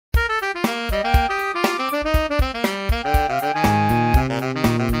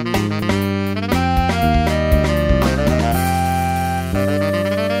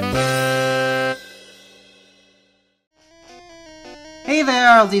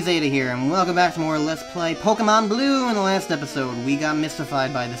Ultizeta here, and welcome back to more Let's Play Pokemon Blue. In the last episode, we got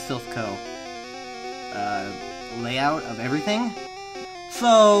mystified by the Silphco layout of everything.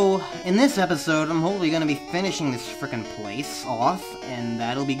 So, in this episode, I'm hopefully going to be finishing this frickin' place off, and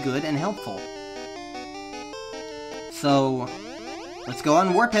that'll be good and helpful. So, let's go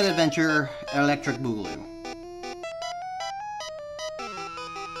on Warped Adventure Electric Boogaloo.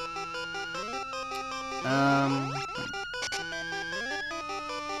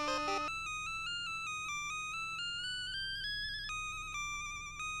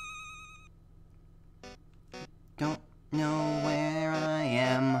 Don't know where I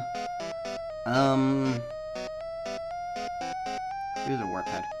am. Here's a warp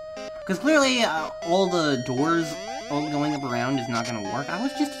head. Because clearly, all the doors all going up around is not gonna work. I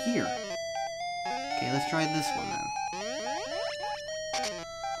was just here. Okay, let's try this one then.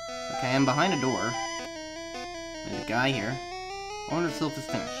 Okay, I'm behind a door. There's a guy here. I wonder if Sylph is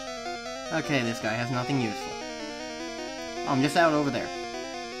finished. Okay, this guy has nothing useful. Oh, I'm just out over there.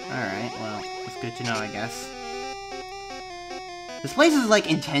 Alright, well, it's good to know, I guess. This place is like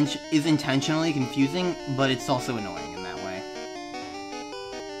intentionally confusing, but it's also annoying in that way.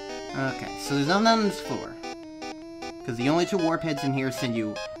 Okay, so there's nothing on this floor. Because the only two warp heads in here send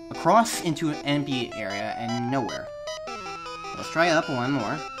you across into an empty area and nowhere. Let's try up one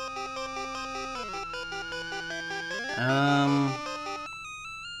more.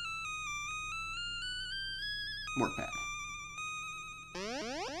 Warp pad.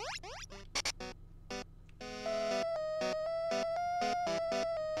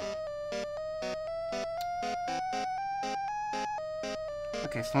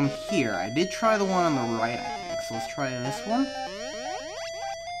 Okay, so I'm here. I did try the one on the right, I think, so let's try this one.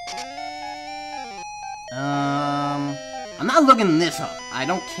 I'm not looking this up. I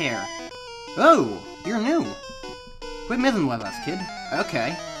don't care. Oh, you're new. Quit messing with us, kid.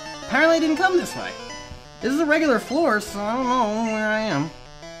 Okay. Apparently I didn't come this way. This is a regular floor, so I don't know where I am.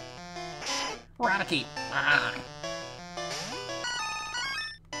 Raticate. Ah.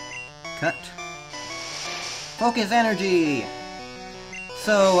 Cut. Focus energy!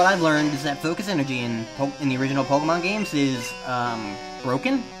 So, what I've learned is that focus energy in the original Pokemon games is,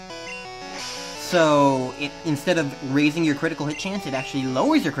 broken. So, instead of raising your critical hit chance, it actually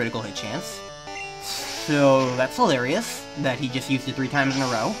lowers your critical hit chance. So, that's hilarious, that he just used it 3 times in a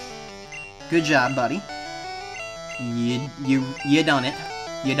row. Good job, buddy. You done it.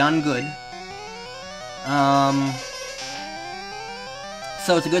 You done good.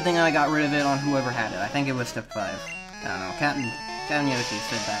 So it's a good thing I got rid of it on whoever had it. I think it was step 5. I don't know. Captain Yoshi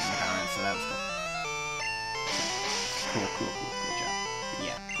said that in the comments, so that was cool. Cool job.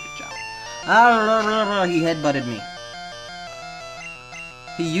 Yeah, good job. He headbutted me.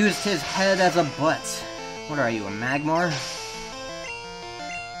 He used his head as a butt. What are you, a Magmar?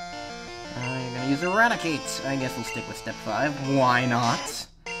 You're gonna use Eradicate. I guess we'll stick with step 5. Why not?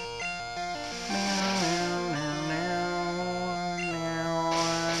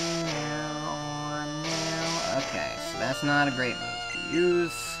 Okay, so that's not a great move to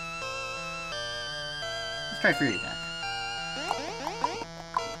use. Let's try Fury Attack.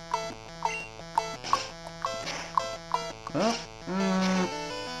 Oh.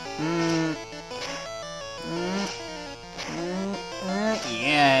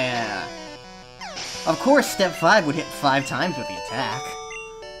 Yeah. Of course, step 5 would hit 5 times with the attack.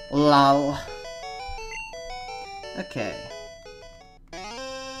 Lol. Okay.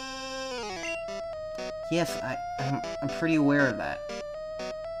 Yes, I'm pretty aware of that.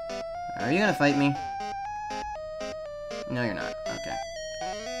 Are you gonna fight me? No, you're not. Okay.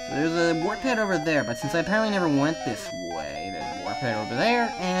 So there's a warp head over there, but since I apparently never went this way, there's a warp head over there,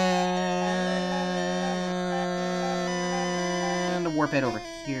 and a warp head over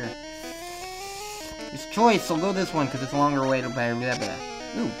here. It's choice, I'll go this one, because it's a longer way to blah, blah, blah.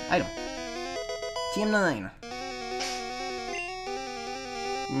 Ooh, item. TM9.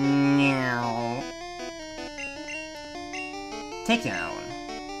 Meow. Takedown.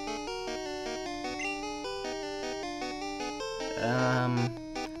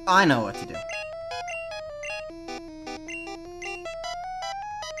 I know what to do.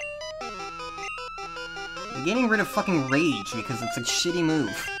 I'm getting rid of fucking Rage because it's a shitty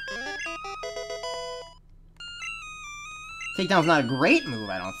move. Takedown's not a great move,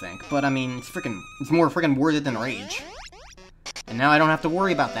 I don't think, but I mean, it's more frickin' worth it than Rage. And now I don't have to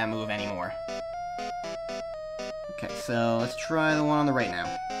worry about that move anymore. Okay, so let's try the one on the right now.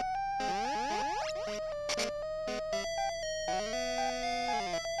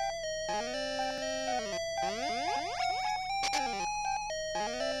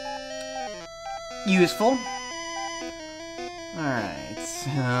 Useful. Alright,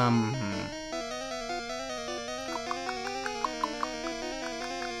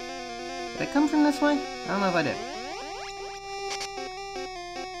 Did I come from this way? I don't know if I did.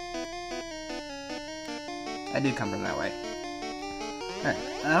 I did come from that way. Alright,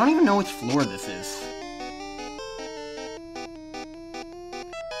 I don't even know which floor this is.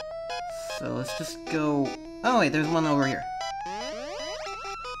 So let's just go... Oh wait, there's one over here.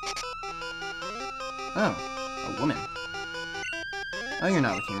 Oh, a woman. Oh, you're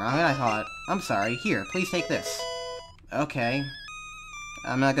not looking wrong, I thought. I'm sorry. Here, please take this. Okay.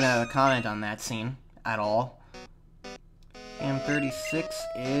 I'm not gonna comment on that scene at all. M36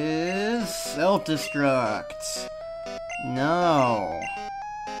 is self-destruct. No.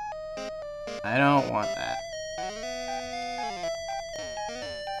 I don't want that.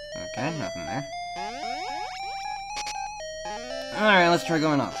 Okay, nothing there. Alright, let's try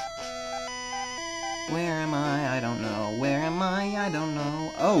going up. Where am I? I don't know. Where am I? I don't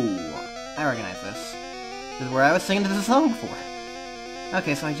know. Oh! I recognize this. This is where I was singing this song for.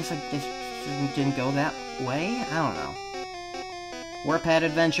 Okay, so I just didn't go that way? I don't know. Warpad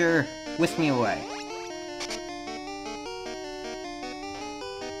adventure, whisk me away.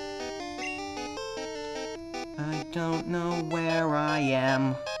 I don't know where I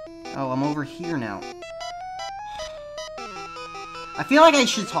am. Oh, I'm over here now. I feel like I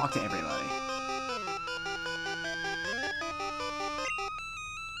should talk to everybody.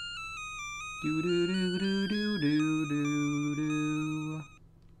 Do do do do do do do do.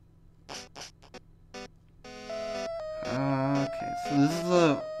 Okay,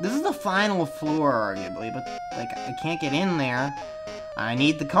 so this is the final floor, arguably, but like I can't get in there. I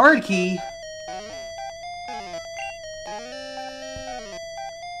need the card key.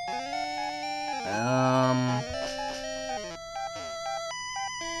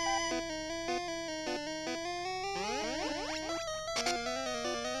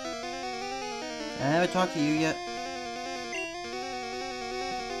 I haven't talked to you yet.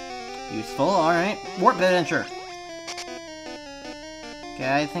 Useful, alright. Warp adventure!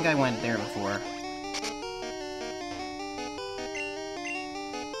 Okay, I think I went there before.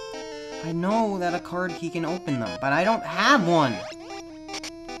 I know that a card key can open them, but I don't have one!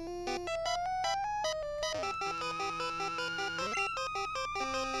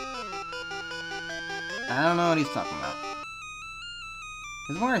 I don't know what he's talking about.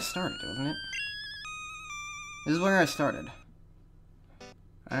 This is where I started, wasn't it? This is where I started.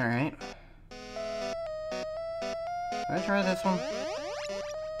 Alright. Did I try this one?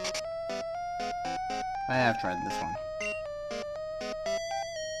 I have tried this one.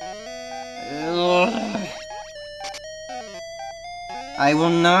 Ugh. I will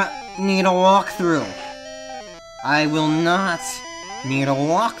not need a walkthrough. I will not need a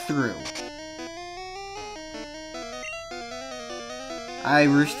walkthrough. I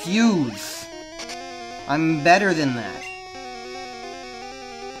refuse. I'm better than that.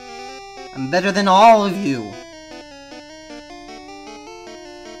 I'm better than all of you.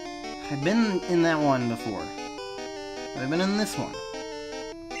 I've been in that one before. I've been in this one.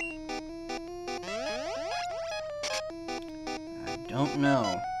 I don't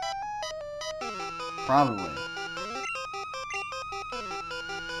know. Probably.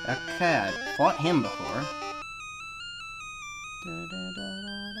 Okay, I fought him before.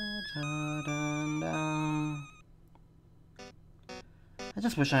 I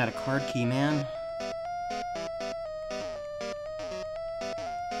just wish I had a card key, man.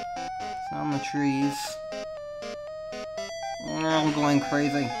 It's on the trees. I'm going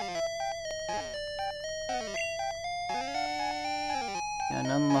crazy. Got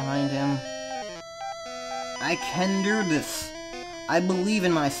nothing behind him. I can do this. I believe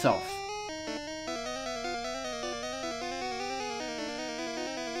in myself.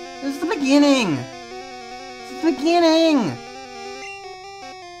 This is the beginning! This is the beginning!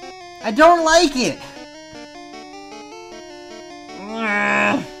 I don't like it!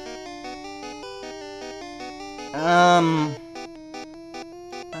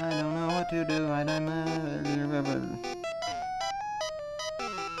 I don't know what to do, I don't know...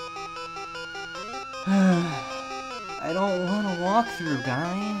 I don't want to walk through,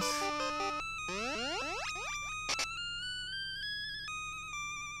 guys.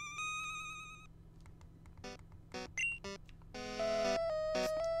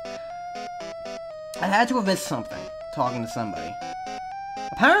 I had to have missed something, talking to somebody.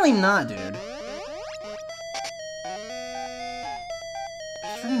 Apparently not, dude.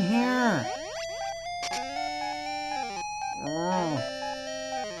 It's freaking here. Oh.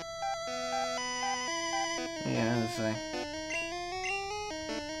 Yeah, let's see.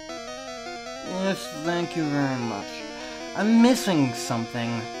 Yes, thank you very much. I'm missing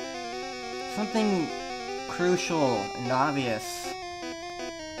something. Something crucial and obvious.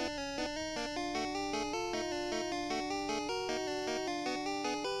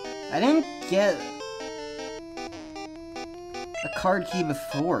 I didn't get a card key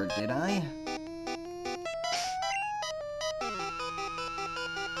before, did I?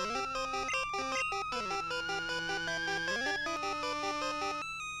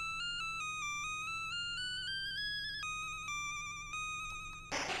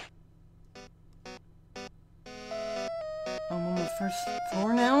 I'm on the first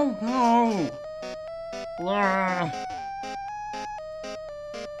floor now? No! Blah.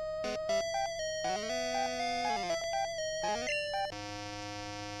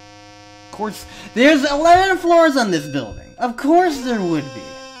 Of course, there's 11 floors on this building. Of course there would be.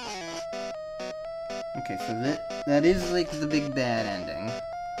 Okay, so that is like the big bad ending.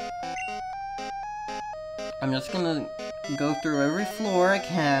 I'm just gonna go through every floor I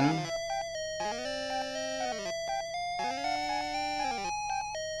can.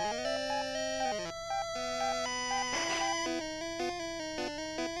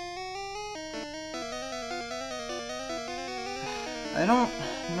 I don't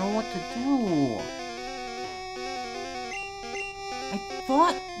know what to do. I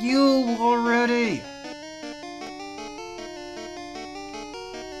fought you already.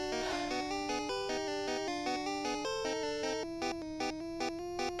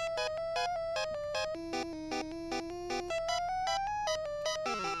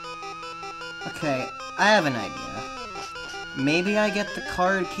 Okay, I have an idea. Maybe I get the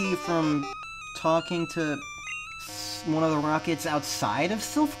card key from talking to one of the rockets outside of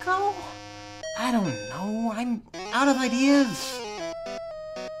Silphco? I don't know. I'm out of ideas.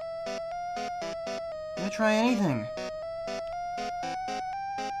 I'm gonna try anything.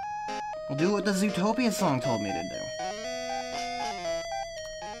 I'll do what the Zootopia song told me to do.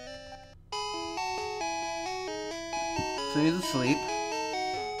 So he's asleep.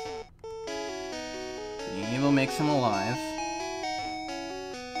 The evil makes him alive.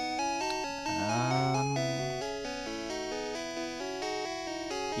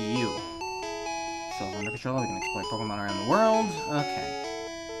 You. So under control, we can exploit Pokemon around the world. Okay.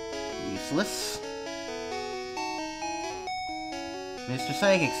 Useless. Mr.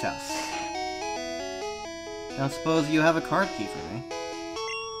 Psychic's house. Don't suppose you have a card key for me?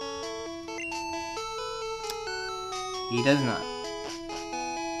 He does not.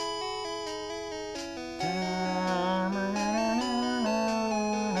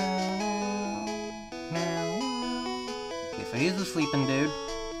 Okay, so he's the sleeping dude.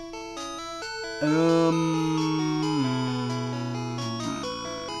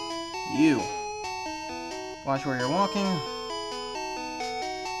 You. Watch where you're walking.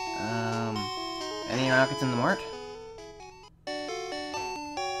 Any rockets in the mart?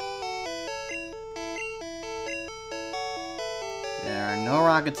 There are no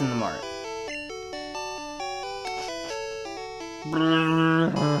rockets in the mart.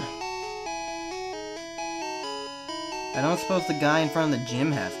 I don't suppose the guy in front of the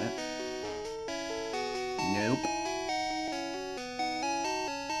gym has it. Nope.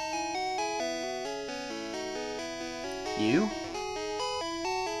 You?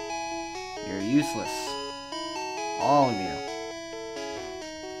 You're useless. All of you.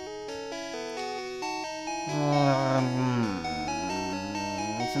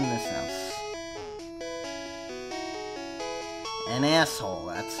 What's in this house? An asshole,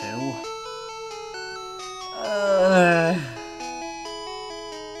 that's who.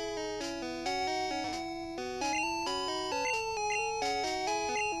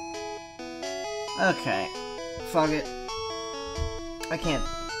 Okay. Fuck it. I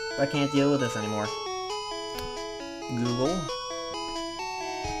can't deal with this anymore. Google.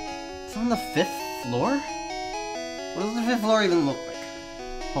 It's on the 5th floor? What does the 5th floor even look like?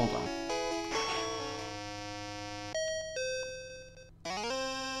 Hold on.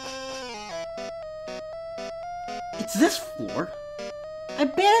 It's this floor?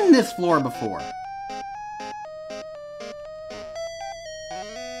 I've been in this floor before.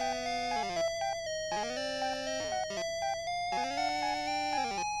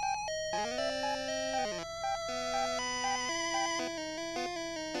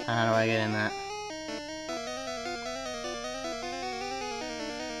 How do I get in that?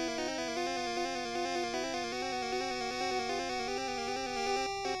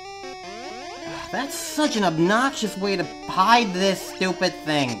 That's such an obnoxious way to hide this stupid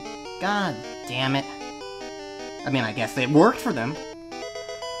thing. God damn it. I mean, I guess it worked for them.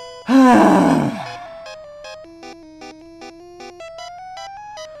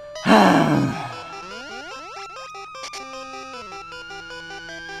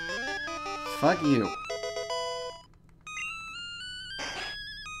 Fuck you.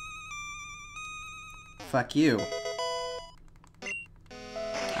 Fuck you.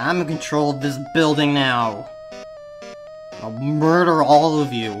 I'm in control of this building now. I'll murder all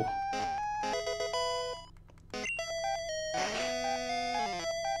of you.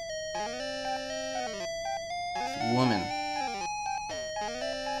 This woman.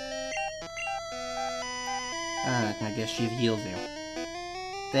 I guess she heals you.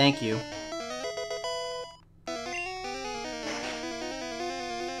 Thank you.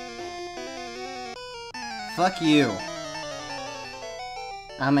 Fuck you.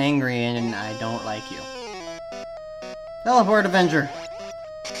 I'm angry and I don't like you. Teleport Avenger!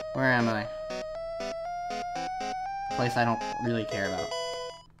 Where am I? A place I don't really care about.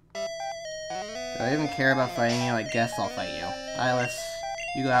 Do I even care about fighting you? I guess I'll fight you. Eyeless,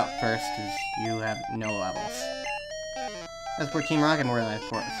 you go out first because you have no levels. I support Team Rocket more than I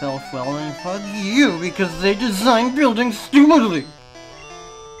support myself. Well, then fuck you because they designed buildings stupidly!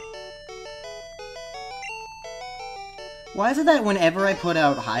 Why is it that whenever I put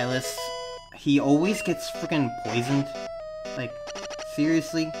out Hylas, he always gets freaking poisoned? Like,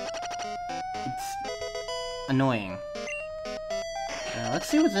 seriously? It's annoying. Let's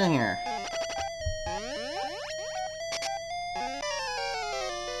see what's in here.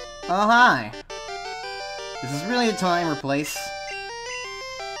 Oh, hi! Is this really a time or place?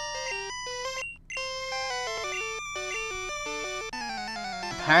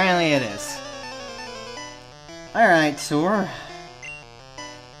 Apparently it is. Alright, so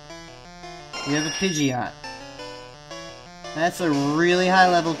we have a Pidgeot. That's a really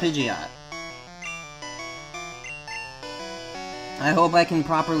high-level Pidgeot. I hope I can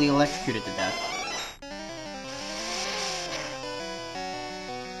properly electrocute it to death.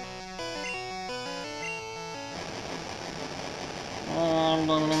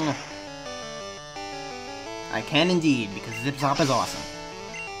 I can indeed, because Zip Zop is awesome.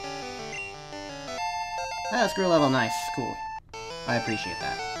 Ah, screw level, nice, cool. I appreciate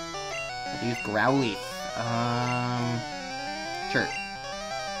that. Let's use Growlithe. Sure.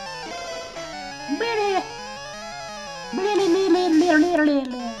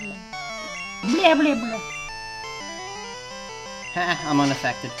 Ha, I'm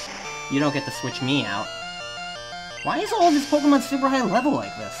unaffected. You don't get to switch me out. Why is all of this Pokemon super high level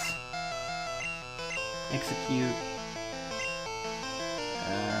like this? Execute.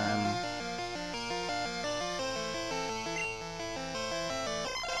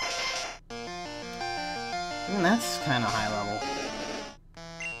 That's kind of high level.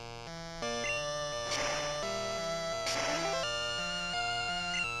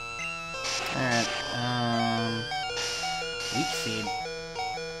 Alright, Leech Seed.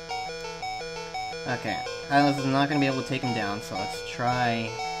 Okay, Hylas is not going to be able to take him down, so let's try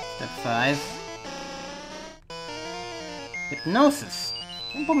step 5. Hypnosis!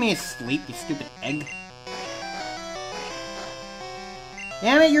 Don't put me asleep, you stupid egg.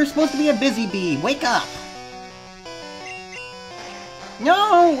 Damn it, you're supposed to be a busy bee! Wake up!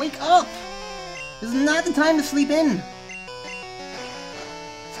 No! Wake up! This is not the time to sleep in!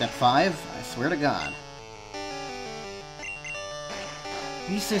 Step 5, I swear to God.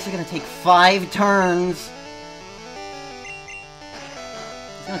 Are you seriously gonna take 5 turns?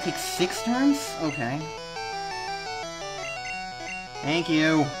 It's gonna take 6 turns? Okay. Thank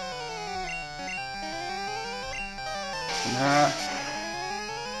you. Nah.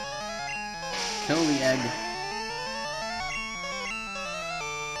 Kill the egg.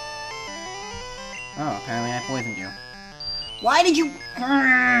 Oh, apparently I poisoned you. Why did you...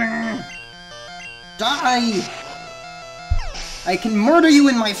 Die! I can murder you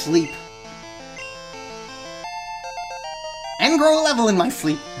in my sleep! And grow a level in my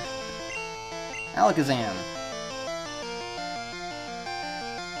sleep! Alakazam.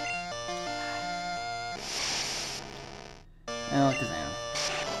 Alakazam.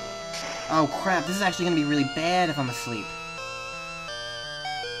 Oh crap, this is actually gonna be really bad if I'm asleep.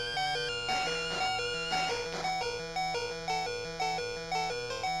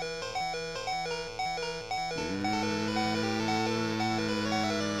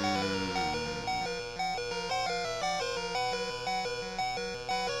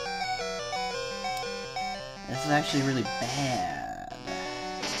 This is actually really bad.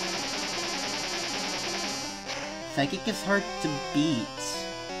 Psychic is hard to beat.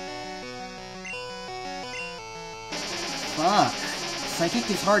 Fuck. Psychic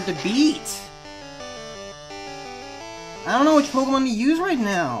is hard to beat. I don't know which Pokemon to use right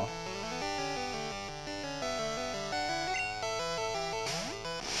now.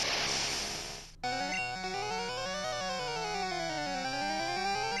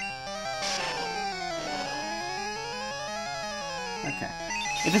 Okay.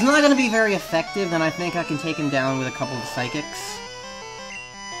 If it's not gonna be very effective, then I think I can take him down with a couple of Psychics.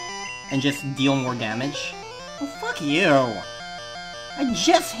 And just deal more damage. Well, fuck you! I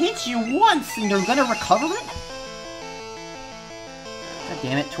just hit you once, and you're gonna recover it? God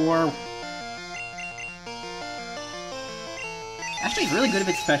damn it, Tor. Actually, it's really good if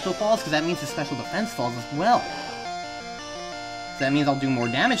it's special falls, because that means his special defense falls as well. So that means I'll do more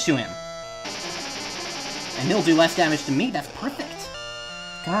damage to him. And he'll do less damage to me, that's perfect.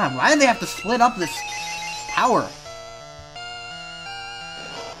 God, why do they have to split up this power?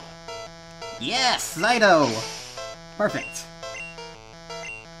 Yes, Zyto! Perfect.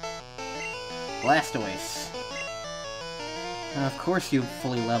 Blastoise. Of course you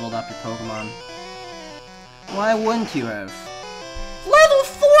fully leveled up your Pokemon. Why wouldn't you have? Level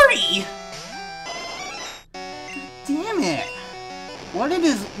 40?! God damn it! What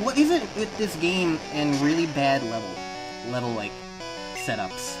is it with this game and really bad level like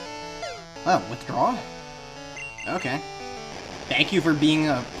setups? Oh, withdraw? Okay. Thank you for being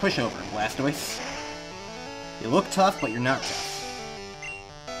a pushover, Blastoise. You look tough, but you're not tough.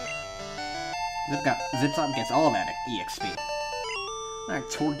 Zipzop gets all of that EXP. Alright,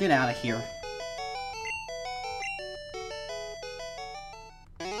 Tor, get out of here.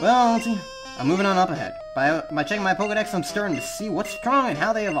 Well, let's see. I'm moving on up ahead. By checking my Pokedex, I'm starting to see what's strong and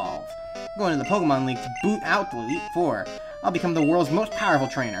how they evolve. I'm going to the Pokemon League to boot out the Elite Four. I'll become the world's most powerful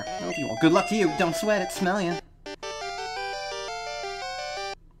trainer. Well, good luck to you. Don't sweat it. Smell ya.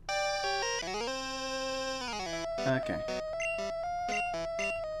 Okay.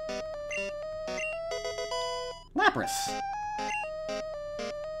 Lapras.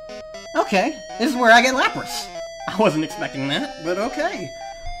 Okay, this is where I get Lapras. I wasn't expecting that, but okay.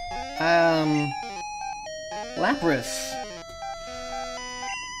 Lapras.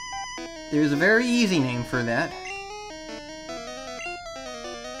 There's a very easy name for that.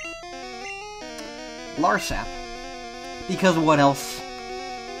 Larsap. Because what else?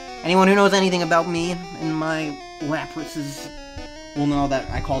 Anyone who knows anything about me and my Laprases will know that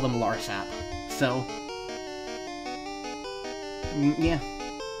I call them Larsap. So, yeah.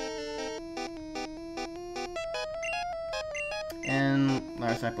 And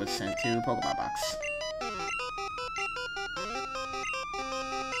Larsap was sent to Pokemon Box.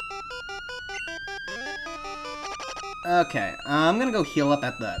 Okay, I'm gonna go heal up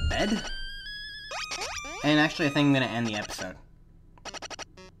at the bed. And actually, I think I'm gonna end the episode.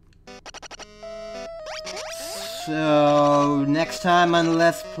 So, next time on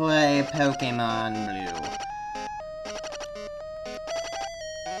Let's Play Pokémon Blue.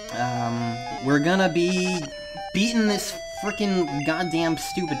 We're gonna be beating this freaking goddamn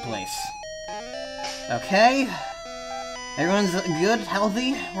stupid place. Okay? Everyone's good?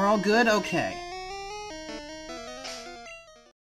 Healthy? We're all good? Okay.